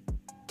 hey,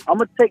 I'm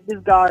gonna take this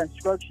guy's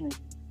instructions,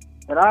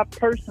 but I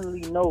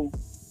personally know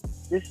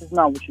this is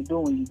not what you do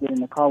when you get in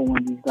the car with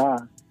one of these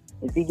guys.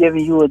 If he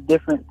giving you a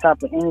different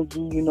type of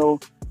energy,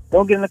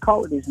 don't get in the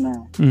car with this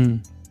man.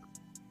 Mm.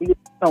 He gets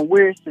some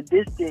weird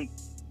sadistic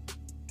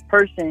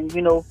person,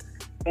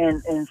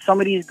 and some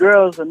of these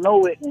girls will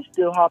know it and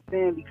still hop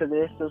in because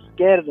they're so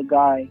scared of the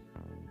guy,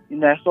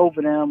 that's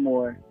over them,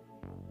 or,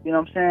 you know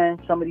what I'm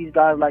saying? Some of these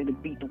guys like to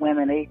beat the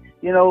women, and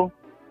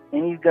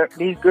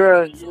these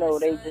girls,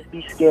 they just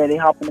be scared. They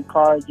hop in the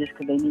car just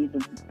because they need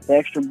the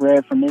extra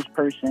bread from this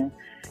person,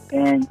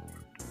 and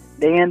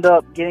they end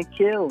up getting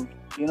killed.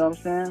 You know what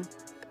I'm saying?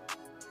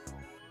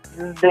 This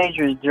is a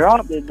dangerous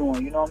job they're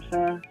doing. You know what I'm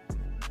saying?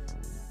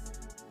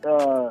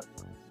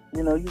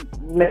 you know, you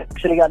make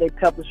sure they got their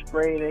pepper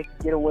spray, they can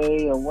get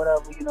away or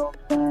whatever, you know what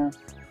I'm saying?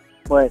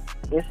 But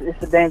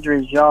it's a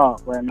dangerous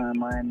job right now in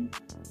Miami.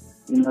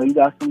 You know, you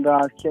got some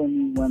guys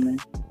killing these women,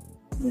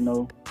 you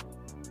know.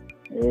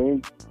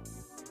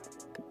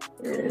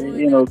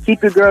 You know,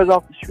 keep your girls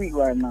off the street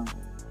right now.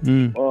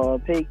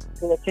 Pay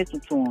attention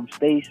to them.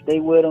 Stay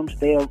with them.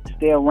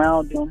 Stay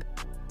around them.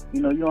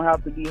 You know, you don't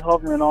have to be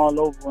hovering all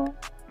over them.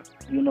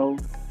 You know,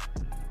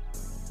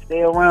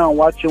 stay around.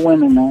 Watch your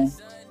women, man.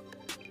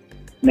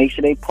 Make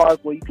sure they park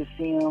where you can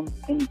see them.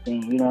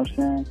 Anything. You know what I'm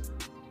saying?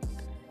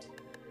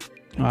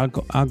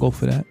 I'll go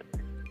for that.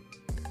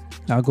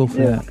 I'll go for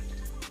that.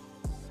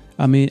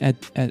 I mean, at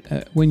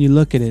when you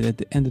look at it, at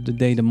the end of the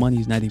day, the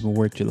money's not even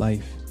worth your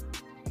life.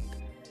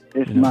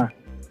 It's not.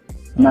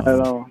 Not at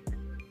all.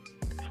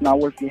 It's not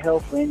worth your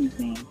health or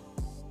anything.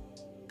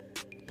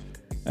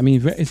 I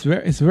mean, it's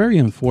a very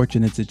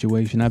unfortunate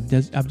situation.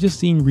 I've just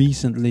seen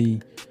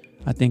recently,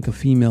 I think a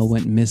female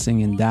went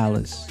missing in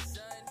Dallas.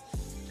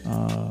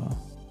 I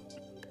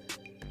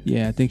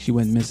think she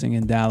went missing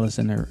in Dallas,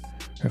 and her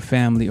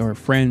family or her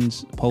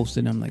friends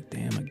posted. I'm like,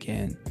 damn,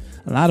 again.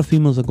 A lot of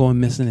females are going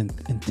missing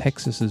in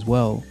Texas as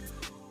well.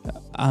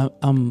 I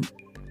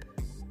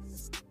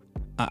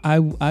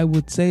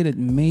would say that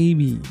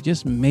maybe,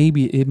 just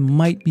maybe, it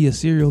might be a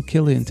serial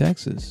killer in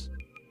Texas,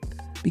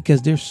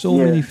 because there's so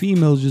many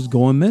females just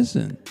going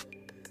missing.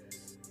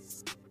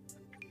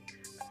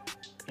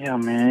 Yeah,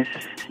 man,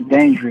 it's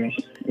dangerous.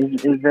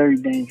 It's very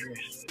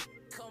dangerous.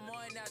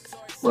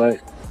 But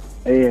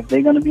hey, if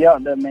they're gonna be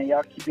out there, man,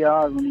 y'all keep your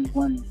eyes on these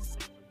women.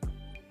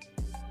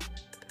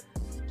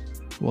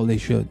 Well, they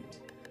should.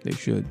 They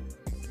should.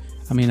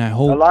 I mean, I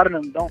hope. A lot of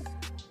them don't.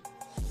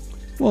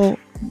 Well,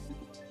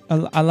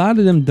 a lot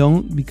of them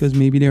don't because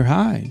maybe they're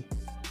high.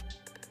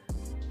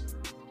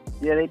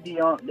 Yeah, they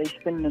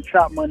spending the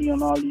trap money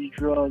on all these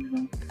drugs,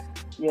 and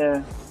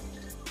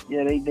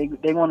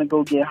they want to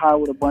go get high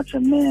with a bunch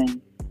of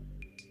men.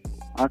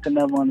 I can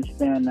never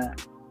understand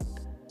that.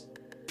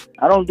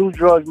 I don't do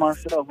drugs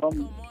myself. I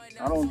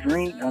don't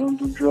drink. I don't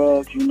do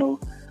drugs. You know,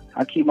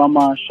 I keep my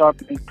mind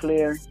sharp and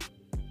clear.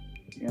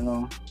 You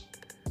know.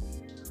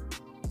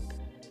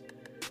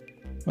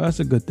 Well,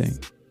 that's a good thing.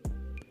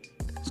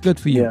 It's good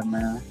for you. Yeah,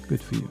 man.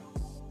 Good for you.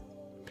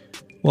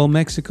 Well,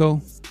 Mexico,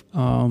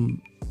 I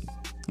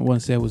want to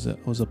say it was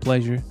a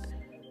pleasure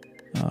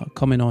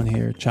coming on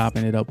here,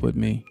 chopping it up with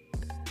me.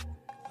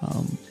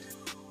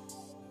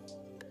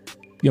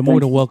 You're more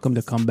than welcome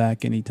to come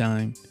back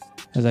anytime.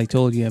 As I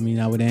told you, I mean,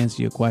 I would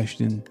answer your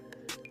question.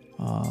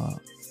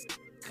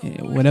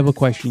 Whatever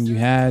question you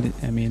had,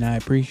 I mean, I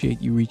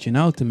appreciate you reaching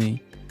out to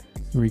me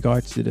in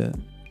regards to the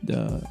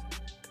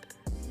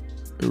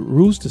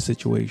Rooster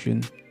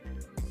situation.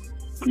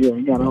 Yeah,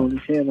 he gotta hold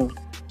his head up.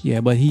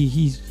 Yeah, but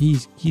he's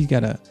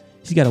gotta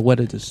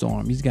weather the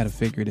storm. He's gotta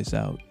figure this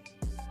out.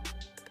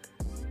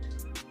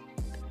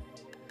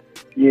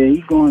 Yeah,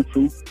 he's going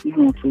to.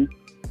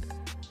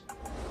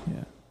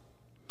 Yeah.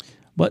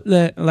 But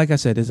like I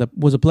said, it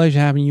was a pleasure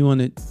having you on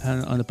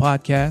the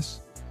podcast.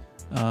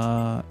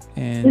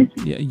 And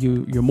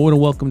you're more than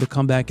welcome to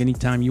come back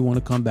anytime you want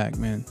to come back,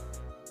 man.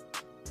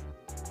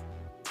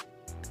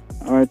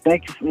 All right,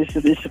 thank you.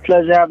 It's a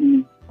pleasure having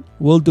me.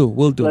 We'll do.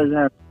 Pleasure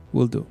having me.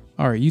 We'll do.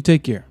 All right, you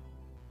take care.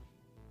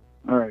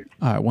 All right,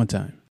 one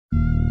time.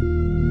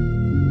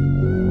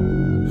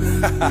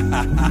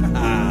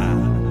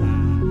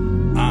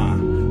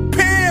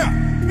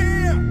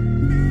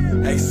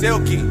 Hey,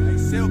 Silky.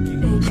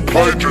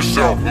 Mind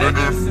yourself,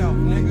 nigga.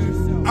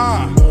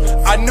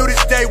 I knew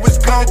this day was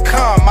gonna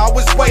come, I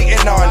was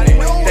waiting on it.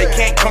 They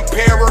can't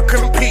compare or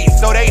compete,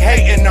 so they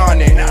hating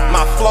on it.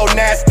 My flow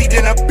nasty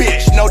than a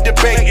bitch, no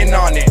debating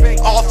on it.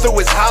 All through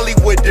his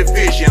Hollywood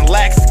division,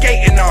 lack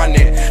skating on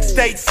it.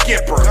 State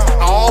skipper,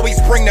 I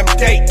always bring them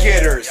date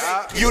getters.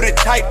 You the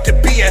type to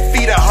be at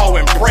feed a hoe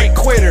and break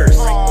quitters.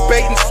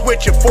 Bait and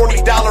switch a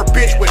 $40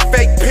 bitch with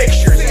fake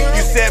pictures.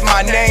 You said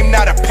my name,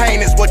 not a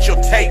pain, is what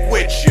you'll take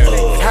with you.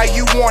 How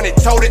you want it,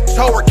 toe to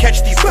toe or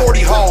catch these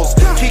 40 holes.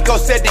 Kiko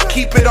said to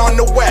keep it on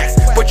the wax,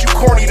 but you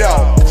corny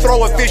though.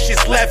 Throw a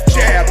vicious left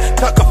jab,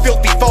 tuck a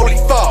filthy Foley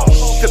foe.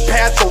 The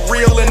path of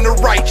real and the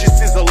righteous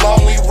is a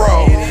lonely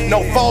road.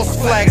 No false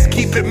flags,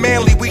 keep it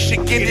manly, we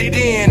should get it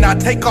in. I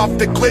take off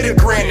the glitter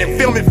grin and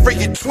film it for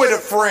your Twitter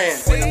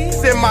friends.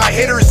 Send my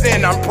hitters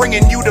in, I'm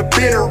bringing you the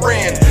bitter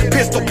end.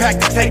 Pistol pack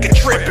to take a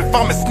trip, if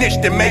I'm a snitch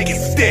then make it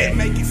stick.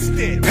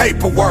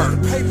 Paperwork,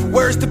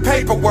 where's the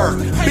paperwork?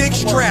 Big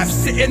strap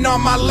sitting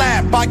on my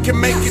lap, I can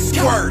make it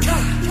squirt.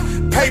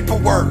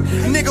 Paperwork,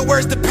 nigga,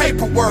 where's the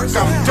paperwork?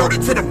 I'm dirty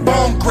to the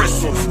bone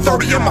gristle,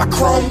 30 in my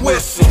chrome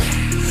whistle.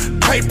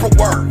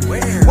 Paperwork,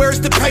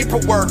 where's the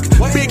paperwork?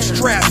 Big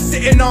strap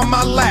sitting on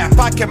my lap,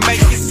 I can make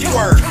it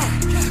squirt.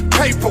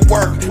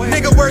 Paperwork,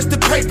 nigga, where's the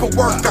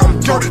paperwork? I'm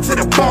dirty to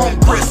the bone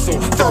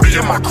gristle, 30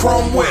 in my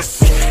chrome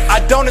whistle. I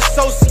don't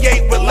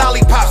associate with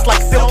lollipops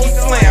like Silky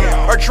Slim,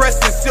 or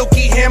dressed in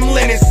silky hem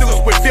linen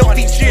suits with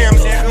filthy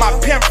gems. My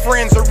pimp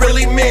friends are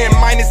really men,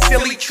 minus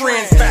silly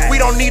trends. We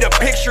don't need a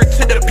picture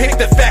to depict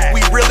the fact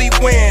we really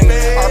win.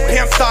 Our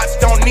pimp thoughts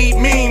don't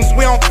need memes.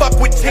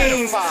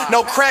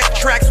 no crack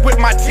tracks with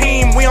my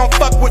team, we don't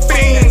fuck with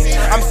fiends.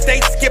 I'm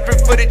state skipping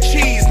for the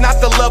cheese,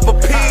 not the love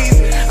of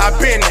peas. I've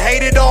been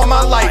hated all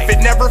my life, it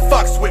never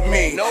fucks with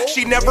me.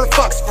 She never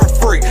fucks for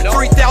free,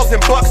 3,000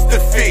 bucks the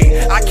fee.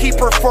 I keep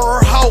her for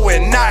her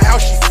hoeing, not how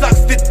she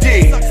sucks the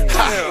D.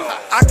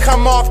 I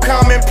come off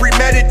calm and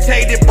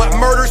premeditated, but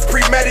murder's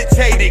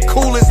premeditated.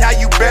 Cool is how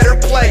you better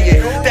play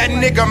it. That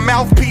nigga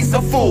mouthpiece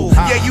a fool,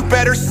 yeah you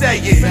better say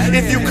it.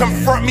 If you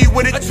confront me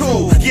with a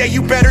tool, yeah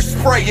you better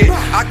spray it.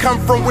 I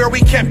come from where we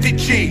kept it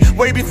G,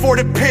 way before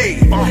the P.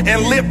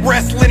 And lip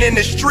wrestling in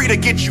the street to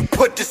get you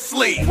put to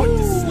sleep.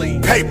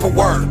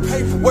 Paperwork,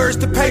 where's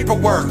the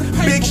paperwork?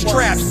 Big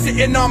straps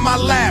sitting on my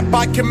lap,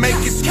 I can make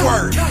it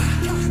squirt.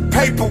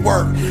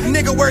 Paperwork,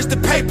 nigga, where's the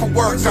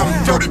paperwork?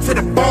 I'm dirty to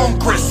the bone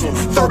gristle,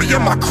 30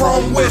 in my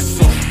chrome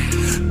whistle.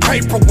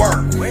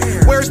 Paperwork,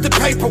 where's the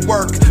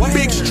paperwork?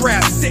 Big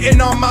strap sitting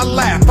on my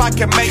lap, I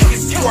can make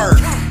it squirt.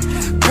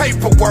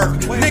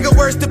 Paperwork, nigga,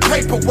 where's the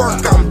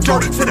paperwork? I'm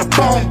dirty to the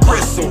bone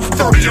gristle,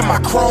 30 in my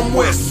chrome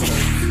whistle.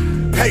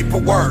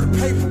 Paperwork,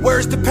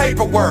 where's the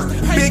paperwork?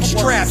 Big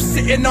strap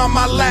sitting on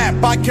my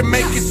lap, I can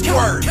make it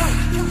squirt.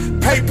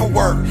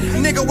 Paperwork,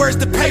 nigga, where's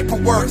the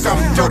paperwork?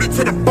 I'm dirty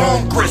to the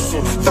bone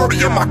gristle,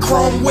 30 in my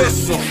chrome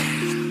whistle.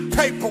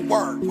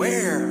 Paperwork,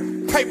 where?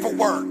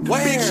 Paperwork,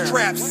 big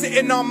strap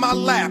sitting on my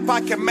lap,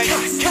 I can make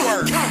it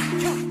squirt.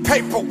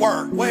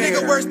 Paperwork,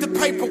 nigga, where's the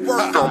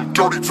paperwork? I'm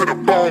dirty to the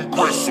bone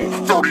gristle,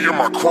 30 in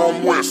my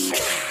chrome whistle.